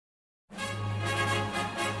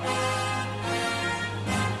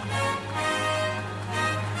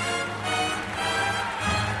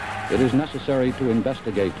It is necessary to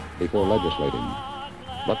investigate before legislating.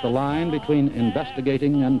 But the line between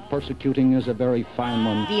investigating and persecuting is a very fine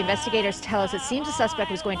one. The investigators tell us it seems the suspect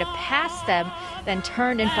was going to pass them, then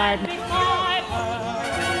turned and fired.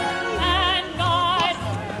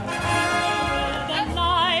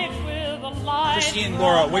 Christine,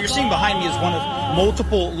 Laura, what you're seeing behind me is one of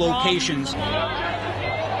multiple locations. I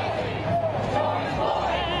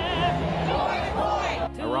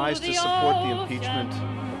rise to support the impeachment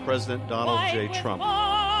of President Donald J. Trump.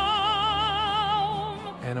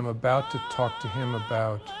 And I'm about to talk to him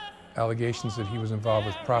about allegations that he was involved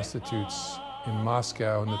with prostitutes in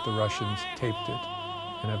Moscow and that the Russians taped it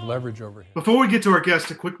and have leverage over him. Before we get to our guest,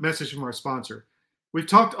 a quick message from our sponsor. We've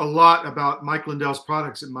talked a lot about Mike Lindell's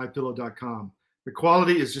products at MyPillow.com. The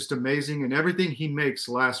quality is just amazing, and everything he makes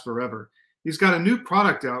lasts forever. He's got a new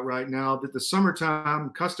product out right now that the summertime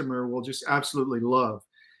customer will just absolutely love.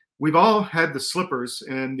 We've all had the slippers,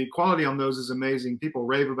 and the quality on those is amazing. People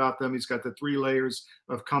rave about them. He's got the 3 layers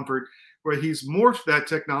of comfort, where he's morphed that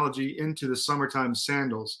technology into the summertime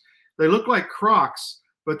sandals. They look like Crocs,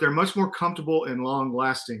 but they're much more comfortable and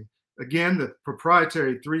long-lasting. Again, the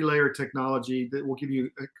proprietary 3-layer technology that will give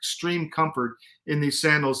you extreme comfort in these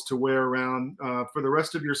sandals to wear around for the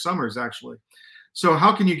rest of your summers, actually. So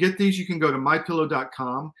how can you get these? You can go to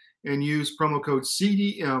mypillow.com and use promo code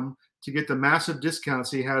CDM to get the massive discounts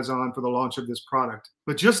he has on for the launch of this product.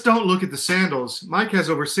 But just don't look at the sandals. Mike has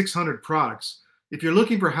over 600 products. If you're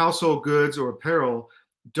looking for household goods or apparel,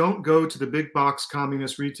 don't go to the big box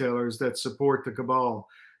communist retailers that support the cabal.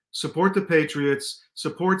 Support the patriots,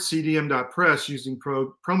 support CDM.press using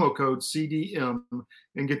promo code CDM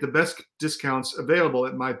and get the best discounts available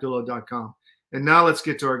at mypillow.com. And now let's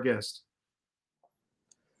get to our guest.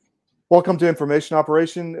 Welcome to Information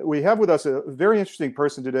Operation. We have with us a very interesting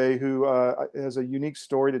person today who has a unique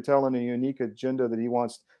story to tell and a unique agenda that he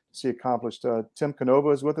wants to see accomplished. Tim Canova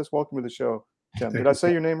is with us. Welcome to the show, Tim. Did I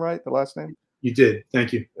say your name right, the last name? You did.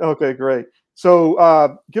 Thank you. Okay, great.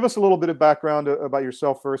 So give us a little bit of background about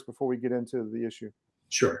yourself first before we get into the issue.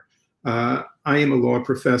 Sure. I am a law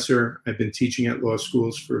professor. I've been teaching at law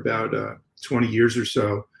schools for about 20 years or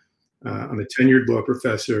so. I'm a tenured law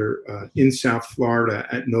professor in South Florida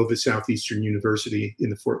at Nova Southeastern University in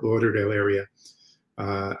the Fort Lauderdale area.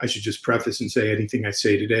 I should just preface and say anything I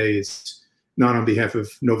say today is not on behalf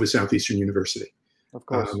of Nova Southeastern University. Of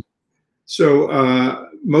course. So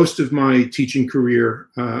most of my teaching career,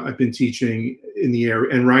 I've been teaching in the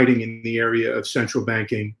area and writing in the area of central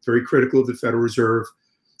banking, very critical of the Federal Reserve,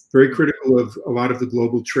 very critical of a lot of the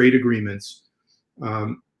global trade agreements.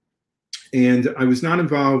 And I was not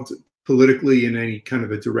involved politically in any kind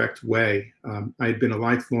of a direct way. I had been a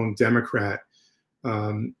lifelong Democrat,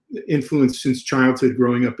 influenced since childhood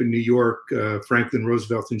growing up in New York. Franklin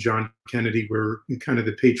Roosevelt and John Kennedy were kind of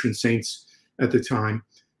the patron saints at the time.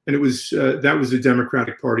 And it was that was the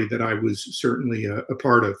Democratic Party that I was certainly a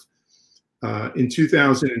part of. In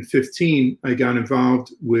 2015, I got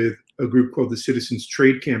involved with a group called the Citizens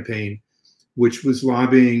Trade Campaign, which was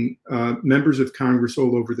lobbying members of Congress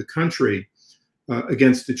all over the country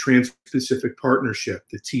against the Trans-Pacific Partnership,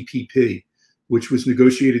 the TPP, which was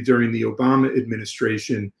negotiated during the Obama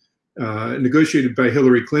administration, negotiated by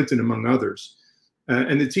Hillary Clinton, among others.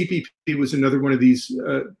 And the TPP was another one of these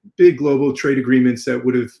big global trade agreements that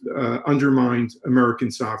would have undermined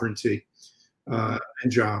American sovereignty and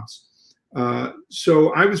jobs.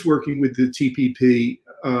 So I was working with the TPP,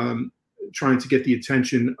 trying to get the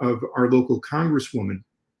attention of our local congresswoman.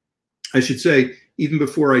 I should say, even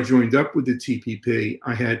before I joined up with the TPP,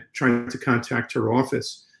 I had tried to contact her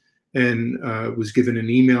office and was given an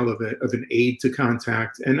email of an aide to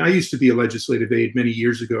contact. And I used to be a legislative aide many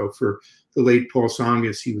years ago for the late Paul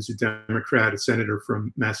Tsongas. He was a Democrat, a senator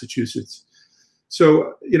from Massachusetts.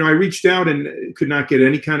 So, I reached out and could not get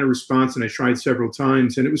any kind of response, and I tried several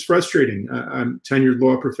times, and it was frustrating. I'm a tenured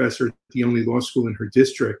law professor at the only law school in her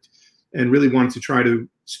district, and really wanted to try to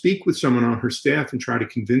speak with someone on her staff and try to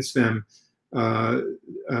convince them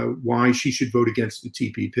why she should vote against the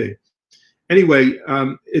TPP. Anyway,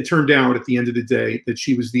 it turned out at the end of the day that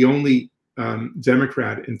she was the only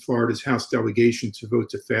Democrat in Florida's House delegation to vote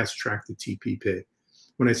to fast track the TPP.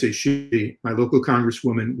 When I say she, my local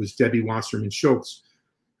congresswoman was Debbie Wasserman Schultz,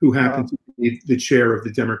 who happened to be the chair of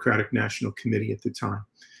the Democratic National Committee at the time.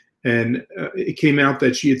 And it came out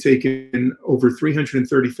that she had taken over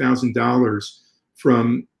 $330,000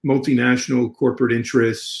 from multinational corporate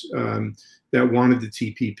interests that wanted the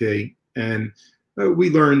TPP. And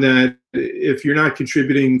we learned that if you're not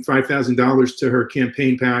contributing $5,000 to her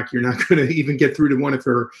campaign PAC, you're not going to even get through to one of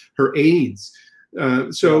her aides.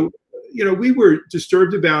 So we were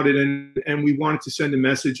disturbed about it, and we wanted to send a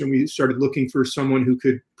message, and we started looking for someone who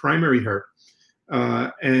could primary her.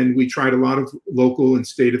 And we tried a lot of local and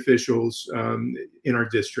state officials in our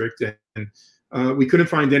district, and we couldn't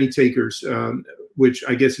find any takers, which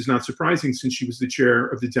I guess is not surprising since she was the chair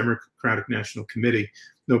of the Democratic National Committee.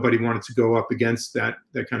 Nobody wanted to go up against that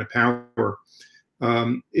kind of power.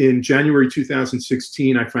 In January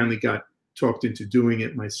 2016, I finally got talked into doing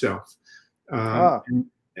it myself.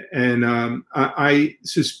 And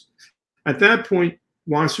at that point,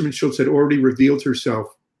 Wasserman Schultz had already revealed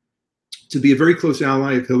herself to be a very close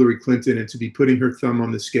ally of Hillary Clinton and to be putting her thumb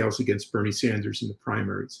on the scales against Bernie Sanders in the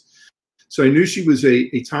primaries. So I knew she was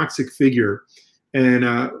a toxic figure. And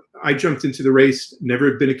I jumped into the race, never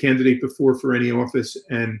had been a candidate before for any office.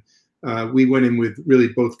 And we went in with really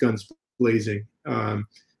both guns blazing.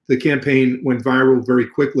 The campaign went viral very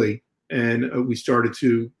quickly. And we started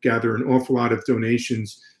to gather an awful lot of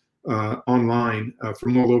donations online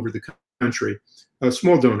from all over the country,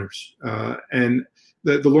 small donors. And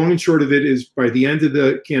the long and short of it is, by the end of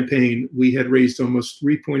the campaign, we had raised almost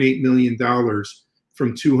 $3.8 million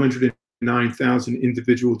from 209,000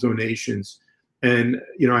 individual donations. And,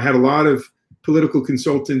 I had a lot of political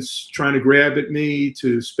consultants trying to grab at me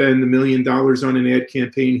to spend $1 million on an ad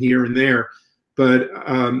campaign here and there. But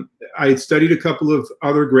I had studied a couple of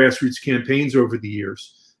other grassroots campaigns over the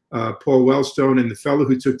years, Paul Wellstone and the fellow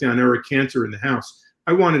who took down Eric Cantor in the House.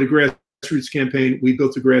 I wanted a grassroots campaign. We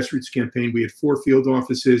built a grassroots campaign. We had 4 field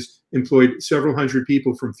offices, employed several hundred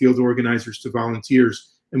people from field organizers to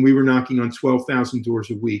volunteers, and we were knocking on 12,000 doors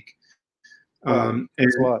a week. And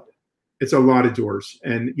that's a lot. It's a lot of doors.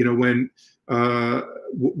 And,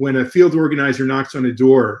 when a field organizer knocks on a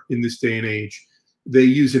door in this day and age, they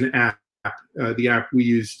use an app. The app we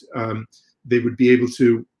used, they would be able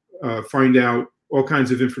to find out all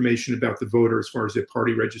kinds of information about the voter as far as their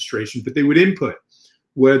party registration, but they would input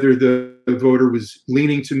whether the voter was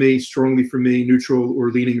leaning to me, strongly for me, neutral,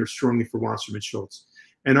 or leaning or strongly for Wasserman Schultz.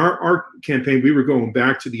 And our campaign, we were going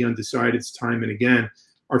back to the undecideds time and again.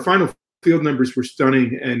 Our final field numbers were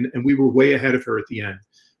stunning, and we were way ahead of her at the end.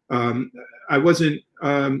 I wasn't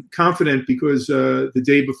confident because the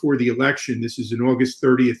day before the election, this is an August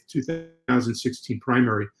 30th, 2016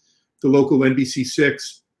 primary, the local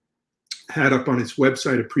NBC6 had up on its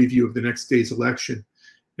website a preview of the next day's election.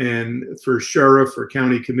 And for sheriff or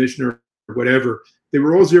county commissioner or whatever, they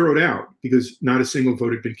were all zeroed out because not a single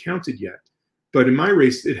vote had been counted yet. But in my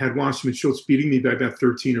race, it had Wasserman Schultz beating me by about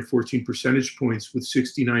 13 or 14 percentage points with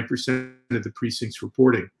 69% of the precincts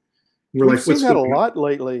reporting. We've seen that a lot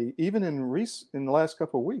lately, even in the last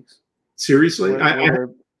couple of weeks. Seriously? I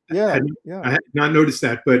had not noticed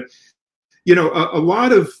that. But, a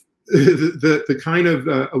lot of the kind of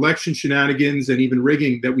election shenanigans and even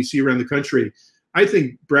rigging that we see around the country, I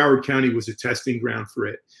think Broward County was a testing ground for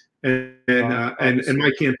it. And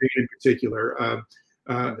my campaign in particular.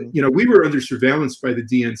 We were under surveillance by the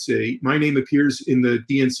DNC. My name appears in the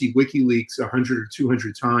DNC WikiLeaks 100 or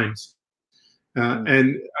 200 times.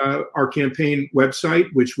 And our campaign website,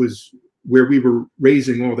 which was where we were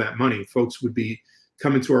raising all that money, folks would be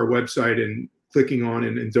coming to our website and clicking on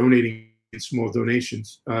and donating in small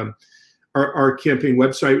donations. Our campaign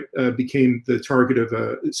website became the target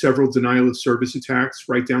of several denial of service attacks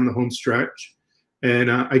right down the home stretch.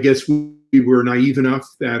 And I guess we were naive enough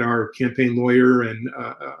that our campaign lawyer and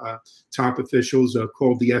top officials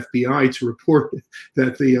called the FBI to report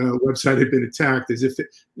that the website had been attacked, as if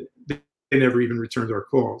they never even returned our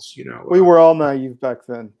calls. We were all naive back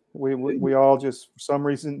then. We all just for some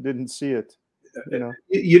reason didn't see it.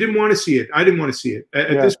 You didn't want to see it. I didn't want to see it.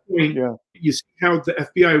 At this point, you see how the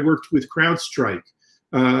FBI worked with CrowdStrike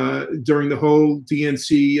during the whole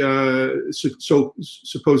DNC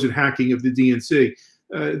supposed hacking of the DNC.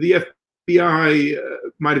 The FBI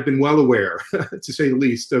might have been well aware, to say the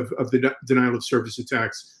least, of the denial of service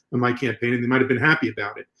attacks on my campaign, and they might have been happy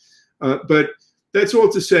about it. But that's all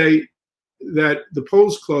to say that the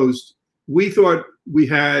polls closed. We thought we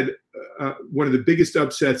had one of the biggest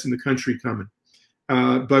upsets in the country coming.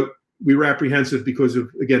 But we were apprehensive because of,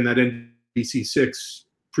 again, that NBC6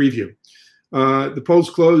 preview. The polls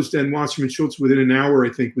closed, and Wasserman Schultz, within an hour, I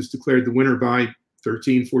think, was declared the winner by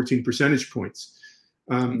 13, 14 percentage points.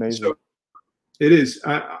 So it is.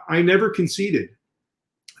 I never conceded.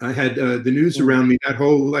 I had the news around me that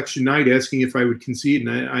whole election night asking if I would concede,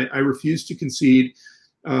 and I refused to concede.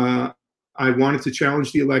 I wanted to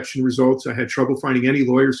challenge the election results. I had trouble finding any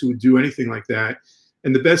lawyers who would do anything like that.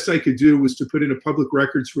 And the best I could do was to put in a public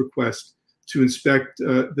records request to inspect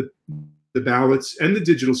the ballots and the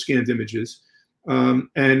digital scanned images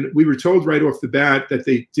And we were told right off the bat that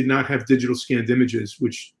they did not have digital scanned images,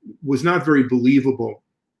 which was not very believable,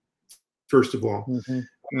 first of all.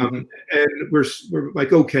 And we're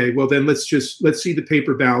like, okay, well then let's see the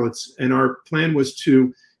paper ballots. And our plan was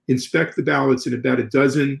to inspect the ballots in about a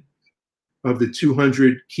dozen of the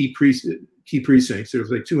 200 key precincts. There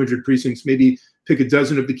was like 200 precincts, maybe pick a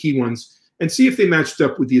dozen of the key ones and see if they matched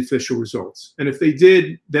up with the official results. And if they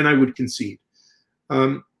did, then I would concede.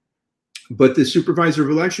 But the supervisor of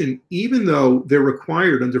election, even though they're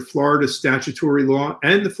required under Florida statutory law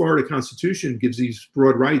and the Florida Constitution gives these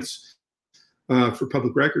broad rights for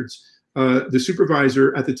public records, the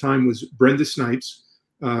supervisor at the time was Brenda Snipes.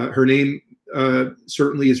 Her name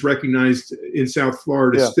certainly is recognized in South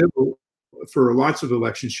Florida still for lots of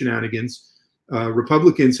election shenanigans.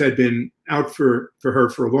 Republicans had been out for her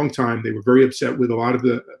for a long time. They were very upset with a lot of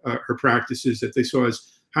her practices that they saw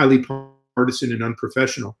as highly partisan and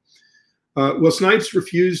unprofessional. Well, Snipes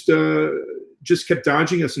refused, just kept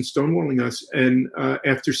dodging us and stonewalling us. And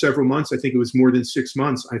after several months, I think it was more than 6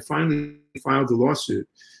 months, I finally filed a lawsuit.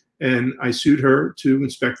 And I sued her to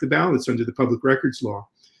inspect the ballots under the public records law.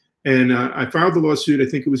 And I filed the lawsuit, I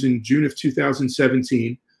think it was in June of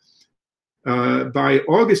 2017. By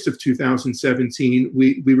August of 2017,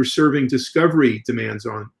 we were serving discovery demands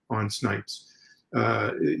on Snipes.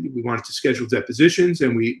 We wanted to schedule depositions,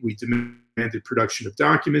 and we demanded production of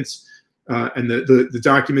documents. And the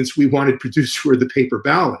documents we wanted produced were the paper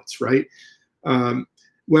ballots, right?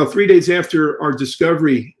 Well, 3 days after our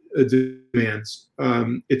discovery demands,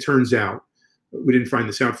 it turns out, we didn't find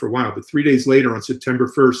this out for a while, but 3 days later, on September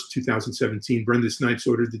 1st, 2017, Brenda Snipes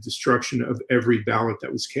ordered the destruction of every ballot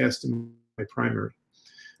that was cast in my primary.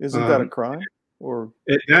 Isn't that a crime? Or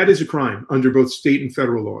that is a crime under both state and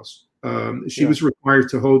federal laws. She was required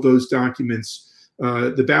to hold those documents,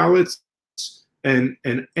 the ballots, and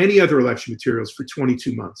any other election materials for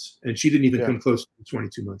 22 months. And she didn't even come close to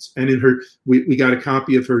 22 months. And in her, we got a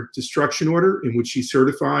copy of her destruction order in which she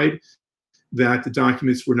certified that the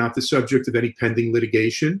documents were not the subject of any pending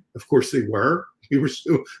litigation. Of course they were. We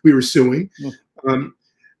were suing.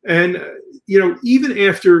 And even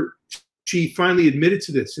after she finally admitted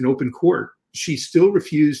to this in open court, she still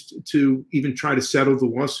refused to even try to settle the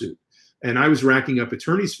lawsuit. And I was racking up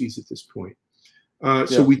attorney's fees at this point.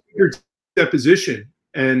 So we took her deposition,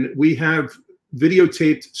 and we have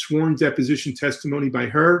videotaped sworn deposition testimony by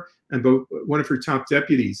her and one of her top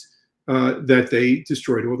deputies that they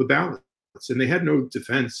destroyed all the ballots, and they had no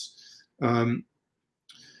defense.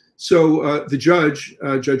 So the judge,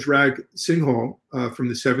 Judge Rag Singhal from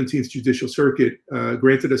the 17th Judicial Circuit,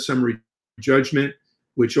 granted us summary judgment,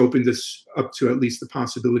 which opened us up to at least the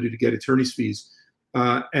possibility to get attorney's fees.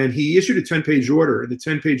 And he issued a 10-page order, and the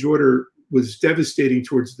 10-page order was devastating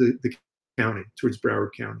towards the county, towards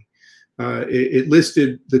Broward County. It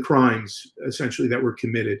listed the crimes essentially that were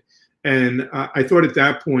committed. And I thought at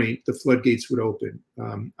that point the floodgates would open.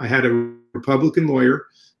 I had a Republican lawyer.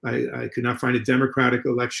 I could not find a Democratic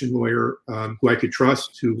election lawyer who I could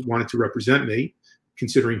trust, who wanted to represent me,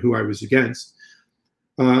 considering who I was against.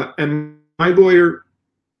 And my lawyer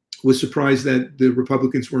was surprised that the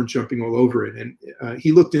Republicans weren't jumping all over it. And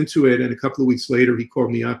he looked into it, and a couple of weeks later, he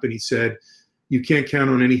called me up and he said, "You can't count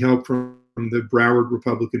on any help from the Broward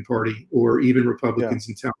Republican Party or even Republicans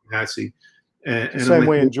in Tallahassee." And same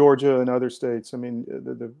way in Georgia and other states. I mean,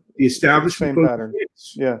 the establishment same pattern.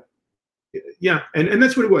 Yeah, and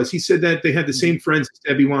that's what it was. He said that they had the same friends as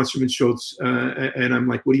Debbie Wasserman Schultz, and I'm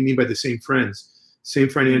like, what do you mean by the same friends? Same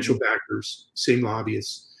financial backers, same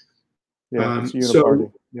lobbyists. Yeah, it's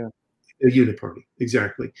uniparty. A uniparty,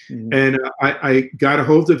 exactly. And I got a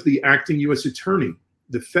hold of the acting U.S. attorney,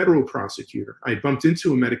 the federal prosecutor. I bumped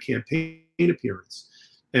into him at a campaign appearance,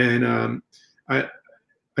 and I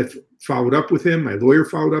followed up with him. My lawyer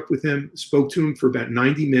followed up with him, spoke to him for about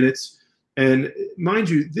 90 minutes. And mind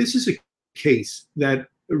you, this is a case that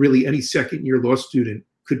really any second-year law student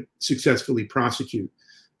could successfully prosecute.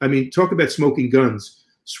 I mean, talk about smoking guns,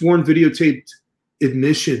 sworn videotaped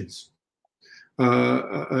admissions,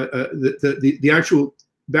 the actual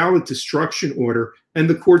ballot destruction order, and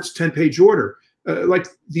the court's 10-page order. Like,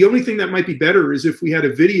 the only thing that might be better is if we had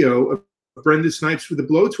a video of Brenda Snipes with a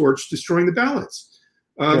blowtorch destroying the ballots.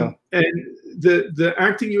 And the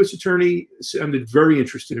acting U.S. attorney sounded very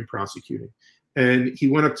interested in prosecuting. And he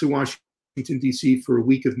went up to Washington, D.C. for a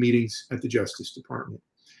week of meetings at the Justice Department.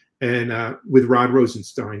 And with Rod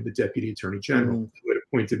Rosenstein, the Deputy Attorney General, who had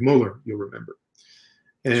appointed Mueller, you'll remember.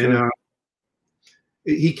 And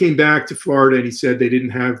he came back to Florida and he said they didn't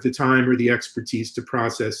have the time or the expertise to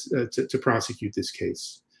prosecute this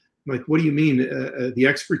case. I'm like, what do you mean the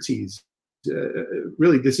expertise?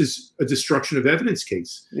 really, this is a destruction of evidence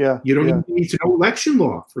case. Yeah. You don't even need to know election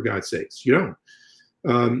law, for God's sakes. You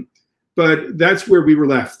don't. But that's where we were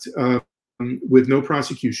left with no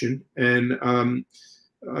prosecution. And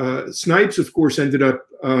Snipes, of course, ended up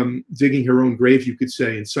digging her own grave, you could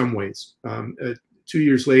say, in some ways. 2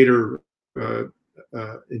 years later,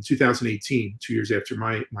 in 2018, 2 years after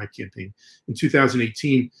my campaign, in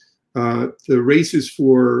 2018, the races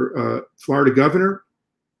for Florida governor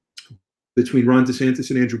between Ron DeSantis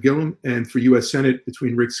and Andrew Gillum, and for U.S. Senate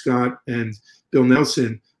between Rick Scott and Bill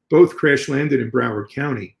Nelson, both crash landed in Broward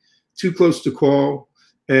County. Too close to call,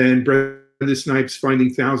 and Brenda Snipes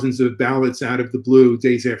finding thousands of ballots out of the blue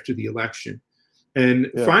days after the election. And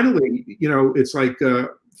finally, it's like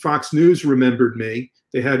Fox News remembered me.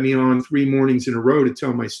 They had me on 3 mornings in a row to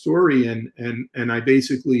tell my story, and I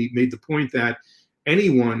basically made the point that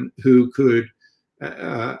anyone who could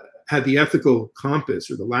had the ethical compass,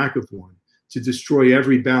 or the lack of one, to destroy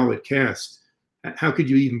every ballot cast, how could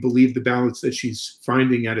you even believe the ballots that she's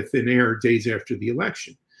finding out of thin air days after the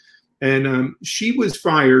election? And she was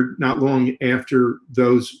fired not long after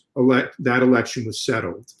that election was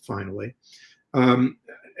settled, finally.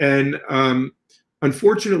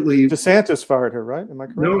 Unfortunately, DeSantis fired her, right? Am I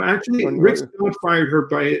correct? No, actually, Rick Scott fired her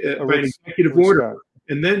by an executive order. Scott.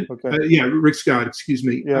 And then, Rick Scott, excuse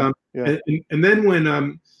me. And then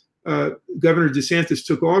when Governor DeSantis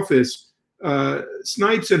took office,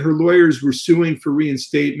 Snipes and her lawyers were suing for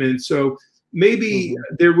reinstatement. So maybe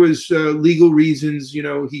there was legal reasons.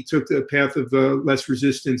 He took the path of less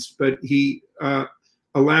resistance, but he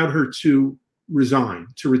allowed her to resign,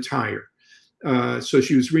 to retire. So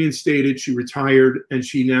she was reinstated, she retired, and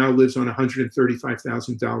she now lives on a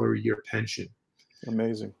 $135,000 a year pension.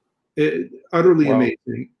 Amazing. Utterly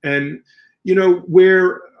amazing. And,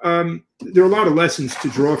 where there are a lot of lessons to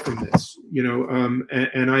draw from this,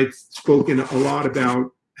 and I've spoken a lot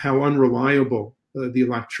about how unreliable the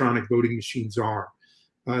electronic voting machines are,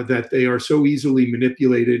 that they are so easily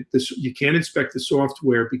manipulated. You can't inspect the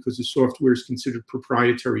software because the software is considered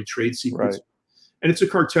proprietary trade secrets. Right. And it's a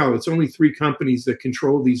cartel. It's only 3 companies that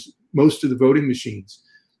control most of the voting machines.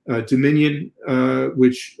 Dominion Voting,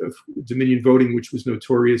 which was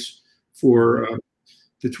notorious for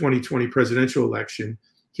the 2020 presidential election.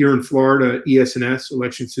 Here in Florida, ES&S,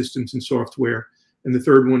 Election Systems and Software. And the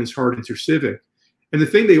third one is Hard InterCivic. And the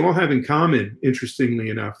thing they all have in common, interestingly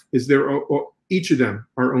enough, is each of them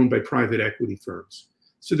are owned by private equity firms.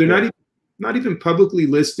 So they're not even publicly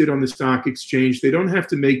listed on the stock exchange. They don't have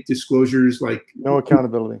to make disclosures like no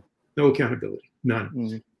accountability,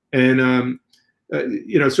 none. And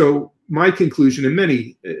so my conclusion, and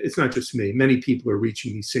it's not just me, many people are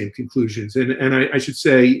reaching these same conclusions, and I should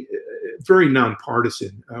say very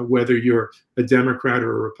nonpartisan, whether you're a Democrat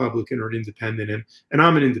or a Republican or an independent, and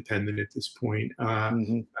I'm an independent at this point.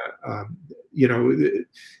 I'd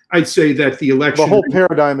say that the election, the whole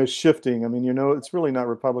paradigm is shifting. I mean, it's really not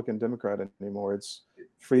Republican, Democrat anymore. It's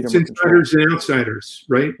freedom. It's insiders and outsiders,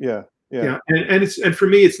 right? Yeah. And for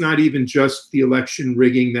me, it's not even just the election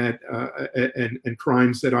rigging that and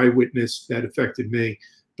crimes that I witnessed that affected me,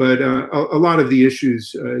 but a lot of the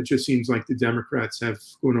issues it just seems like the Democrats have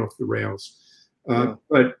gone off the rails.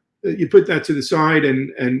 But you put that to the side,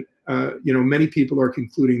 and many people are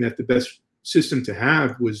concluding that the best system to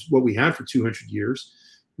have was what we had for 200 years,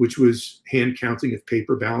 which was hand counting of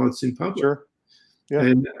paper ballots in public. Sure.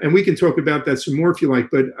 Yeah. And we can talk about that some more if you like.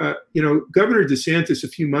 But, Governor DeSantis a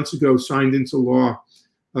few months ago signed into law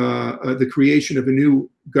the creation of a new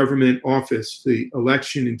government office, the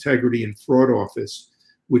Election Integrity and Fraud Office,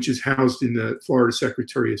 which is housed in the Florida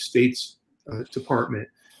Secretary of State's department.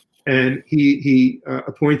 And he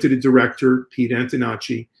appointed a director, Pete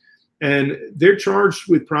Antonacci, and they're charged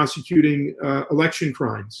with prosecuting election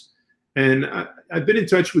crimes. And I've been in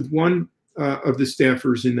touch with one of the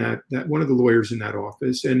staffers in that one of the lawyers in that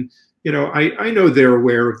office. And, I know they're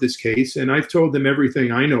aware of this case, and I've told them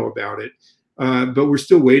everything I know about it, but we're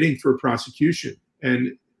still waiting for prosecution.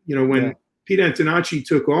 And, when Pete Antonacci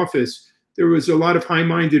took office, there was a lot of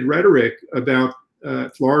high-minded rhetoric about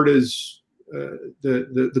Florida's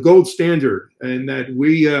the gold standard, and that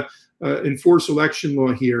we enforce election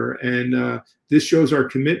law here, and this shows our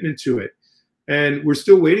commitment to it. And we're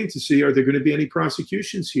still waiting to see, are there going to be any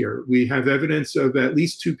prosecutions here? We have evidence of at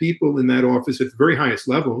least 2 people in that office at the very highest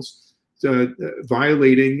levels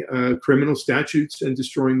violating criminal statutes and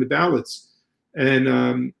destroying the ballots.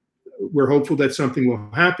 And we're hopeful that something will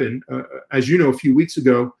happen. As you know, a few weeks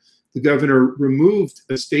ago, the governor removed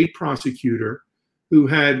a state prosecutor who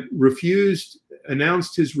had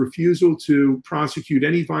announced his refusal to prosecute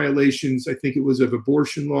any violations, I think it was of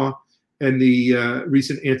abortion law and the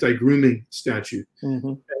recent anti-grooming statute.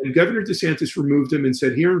 Mm-hmm. And Governor DeSantis removed them and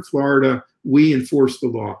said, here in Florida, we enforce the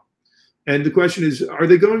law. And the question is, are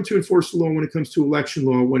they going to enforce the law when it comes to election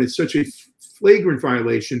law, when it's such a flagrant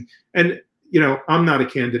violation? And, I'm not a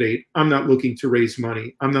candidate. I'm not looking to raise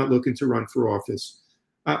money. I'm not looking to run for office.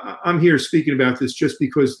 I'm here speaking about this just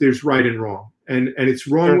because there's right and wrong. And it's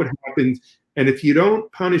wrong what happened. And if you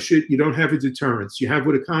don't punish it, you don't have a deterrence. You have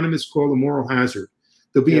what economists call a moral hazard.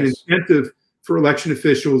 There'll be an incentive for election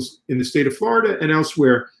officials in the state of Florida and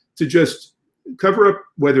elsewhere to just cover up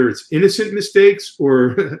whether it's innocent mistakes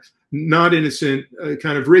or not innocent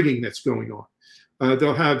kind of rigging that's going on.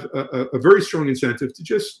 They'll have a very strong incentive to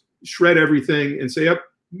just shred everything and say,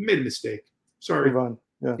 made a mistake. Sorry. Move on.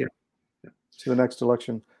 Yeah. To the next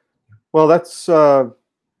election. Well, that's so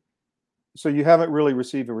you haven't really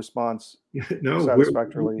received a response. No,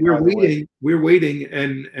 satisfactorily. We're waiting. We're waiting,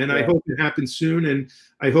 and I hope it happens soon. And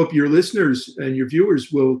I hope your listeners and your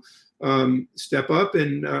viewers will step up,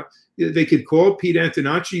 and they could call Pete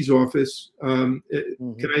Antonacci's office. Can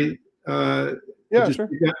I? Sure.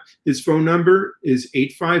 His phone number is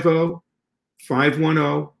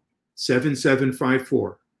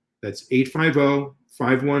 850-510-7754. That's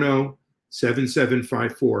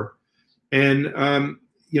 850-510-7754. And,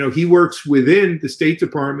 he works within the State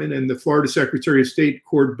Department, and the Florida Secretary of State,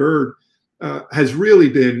 Cord Byrd, has really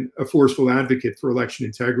been a forceful advocate for election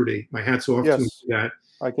integrity. My hat's off to him for that.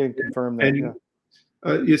 I can confirm that.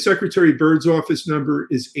 And Secretary Byrd's office number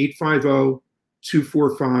is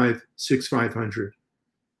 850-245-6500.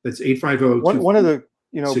 That's 850. One of the,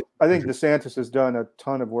 I think DeSantis has done a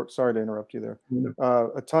ton of work. Sorry to interrupt you there.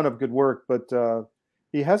 A ton of good work, but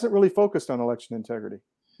he hasn't really focused on election integrity.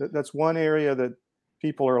 That's one area that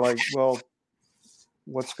people are like, well,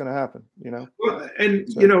 what's going to happen? Well, and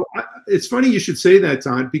it's funny you should say that,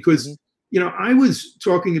 Todd, because I was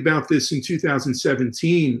talking about this in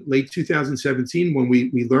 2017, late 2017, when we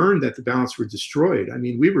learned that the ballots were destroyed. I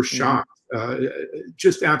mean, we were shocked,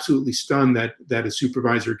 just absolutely stunned that a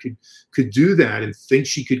supervisor could do that and think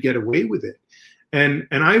she could get away with it. And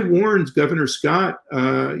I warned Governor Scott,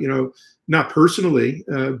 not personally,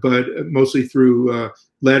 but mostly through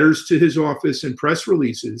letters to his office and press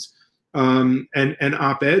releases and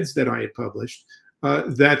op-eds that I had published,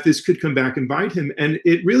 that this could come back and bite him. And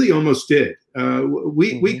it really almost did.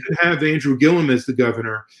 We could have Andrew Gillum as the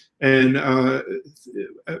governor. And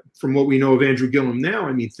from what we know of Andrew Gillum now,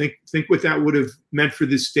 I mean, think what that would have meant for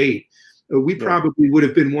this state. We probably would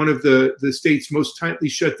have been one of the states most tightly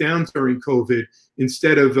shut down during COVID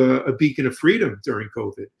instead of a beacon of freedom during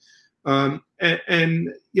COVID.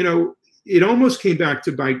 It almost came back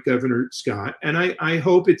to bite Governor Scott, and I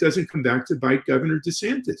hope it doesn't come back to bite Governor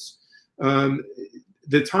DeSantis.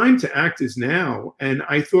 The time to act is now, and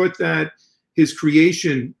I thought that his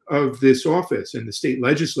creation of this office and the state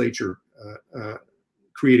legislature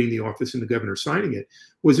creating the office and the governor signing it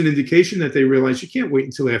was an indication that they realized you can't wait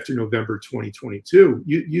until after November 2022.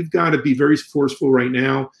 You've got to be very forceful right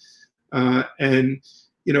now. And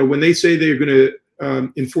when they say they're going to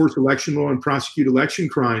enforce election law and prosecute election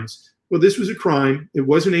crimes, well, this was a crime. It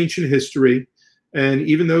was an ancient history. And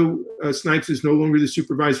even though Snipes is no longer the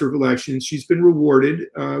supervisor of elections, she's been rewarded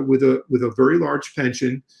with a very large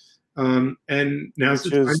pension. And now's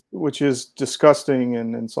the time. Which is disgusting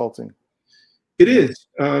and insulting. It is.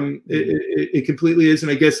 It completely is.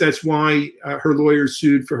 And I guess that's why her lawyers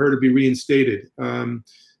sued for her to be reinstated. By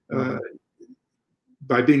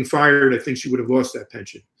being fired, I think she would have lost that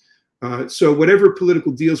pension. So whatever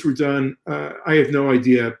political deals were done, I have no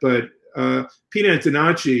idea. But Pete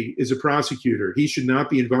Antonacci is a prosecutor. He should not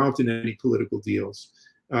be involved in any political deals.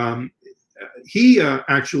 He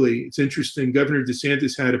actually, it's interesting, Governor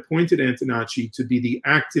DeSantis had appointed Antonacci to be the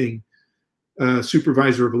acting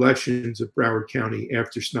supervisor of elections of Broward County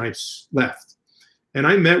after Snipes left. And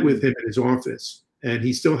I met with him at his office, and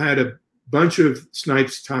he still had a bunch of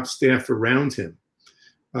Snipes' top staff around him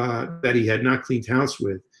that he had not cleaned house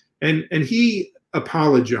with. And he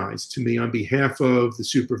apologized to me on behalf of the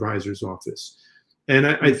supervisor's office. And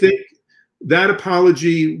I think that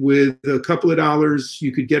apology, with a couple of dollars,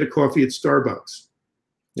 you could get a coffee at Starbucks.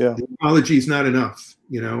 Yeah. The apology is not enough,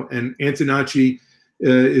 and Antonacci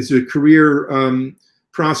is a career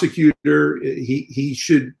prosecutor. He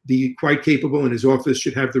should be quite capable, and his office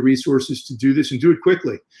should have the resources to do this and do it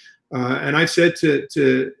quickly. And I've said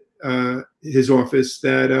to his office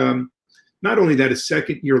that not only that a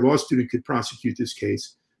second-year law student could prosecute this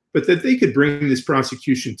case, but that they could bring this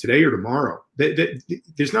prosecution today or tomorrow.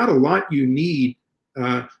 There's not a lot you need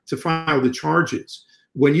to file the charges.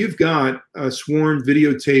 When you've got sworn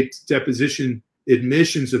videotaped deposition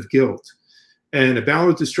admissions of guilt, and a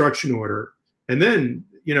ballot destruction order. And then,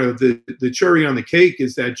 the cherry on the cake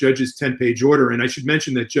is that judge's 10-page order. And I should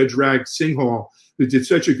mention that Judge Rag Singhal, who did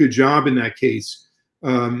such a good job in that case,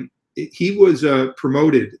 he was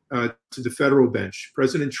promoted to the federal bench.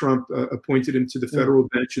 President Trump appointed him to the federal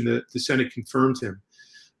bench, and the Senate confirmed him.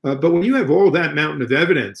 But when you have all that mountain of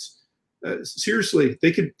evidence, seriously,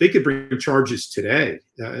 they could bring charges today.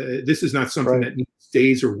 This is not something that needs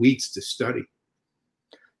days or weeks to study.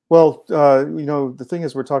 Well, the thing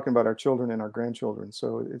is, we're talking about our children and our grandchildren,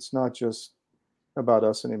 so it's not just about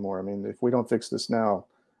us anymore. I mean, if we don't fix this now,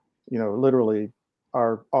 literally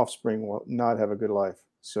our offspring will not have a good life.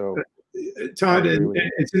 So, Todd,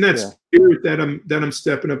 it's in that spirit that I'm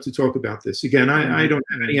stepping up to talk about this. Again, I don't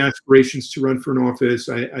have any aspirations to run for an office.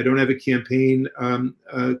 I don't have a campaign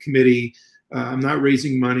committee. I'm not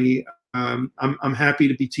raising money. I'm happy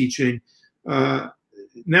to be teaching.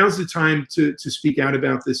 Now's the time to speak out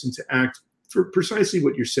about this and to act for precisely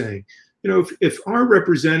what you're saying. If our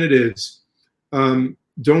representatives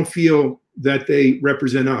don't feel that they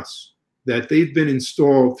represent us, that they've been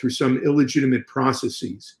installed through some illegitimate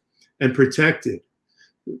processes and protected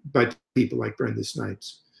by people like Brenda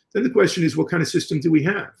Snipes, then the question is, what kind of system do we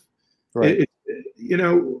have? Right.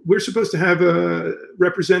 We're supposed to have a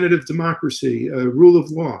representative democracy, a rule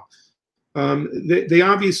of law. They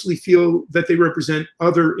obviously feel that they represent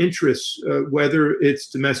other interests, whether it's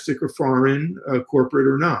domestic or foreign, corporate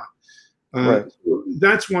or not. Right.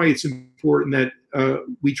 That's why it's important that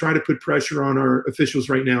we try to put pressure on our officials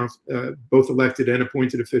right now, both elected and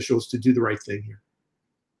appointed officials, to do the right thing here.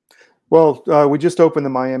 Well, we just opened the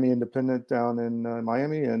Miami Independent down in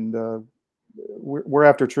Miami, and we're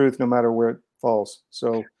after truth no matter where it falls.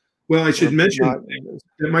 So, well, I should mention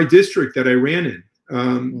that my district that I ran in,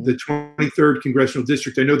 the 23rd congressional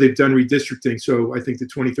district, I know they've done redistricting, so I think the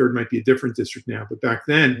 23rd might be a different district now. But back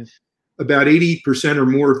then, about 80% or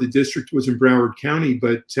more of the district was in Broward County,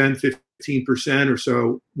 but 10, 15% or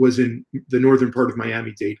so was in the northern part of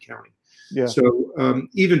Miami-Dade County. Yeah. So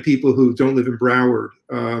even people who don't live in Broward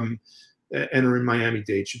and are in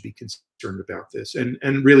Miami-Dade should be concerned about this. And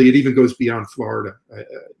really, it even goes beyond Florida,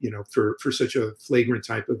 for such a flagrant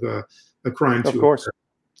type of a crime. Of course,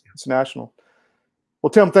 it's national. Well,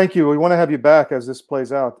 Tim, thank you. We want to have you back as this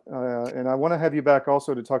plays out. And I want to have you back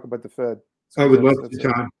also to talk about the Fed. So I would love to,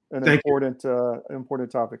 Tom. An important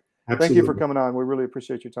topic. Absolutely. Thank you for coming on. We really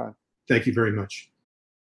appreciate your time. Thank you very much.